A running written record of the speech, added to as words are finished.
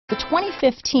The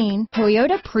 2015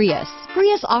 Toyota Prius.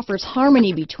 Prius offers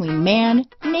harmony between man,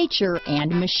 nature,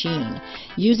 and machine.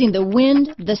 Using the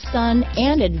wind, the sun,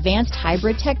 and advanced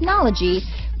hybrid technology,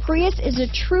 Prius is a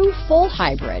true full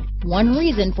hybrid, one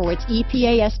reason for its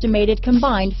EPA estimated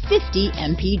combined 50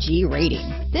 mpg rating.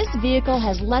 This vehicle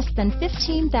has less than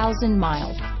 15,000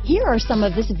 miles. Here are some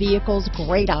of this vehicle's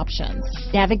great options: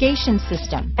 navigation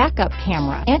system, backup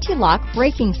camera, anti-lock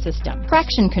braking system,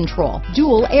 traction control,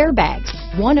 dual airbags,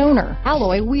 one owner,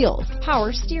 alloy wheels,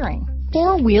 power steering,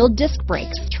 four-wheel disc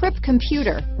brakes, trip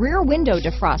computer, rear window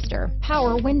defroster,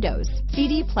 power windows,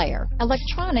 CD player,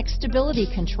 electronic stability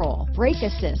control, brake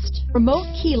assist, remote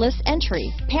keyless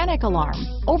entry, panic alarm,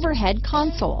 overhead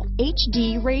console,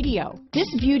 HD radio. This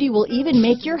beauty will even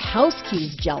make your house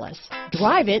keys jealous.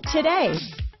 Drive it today.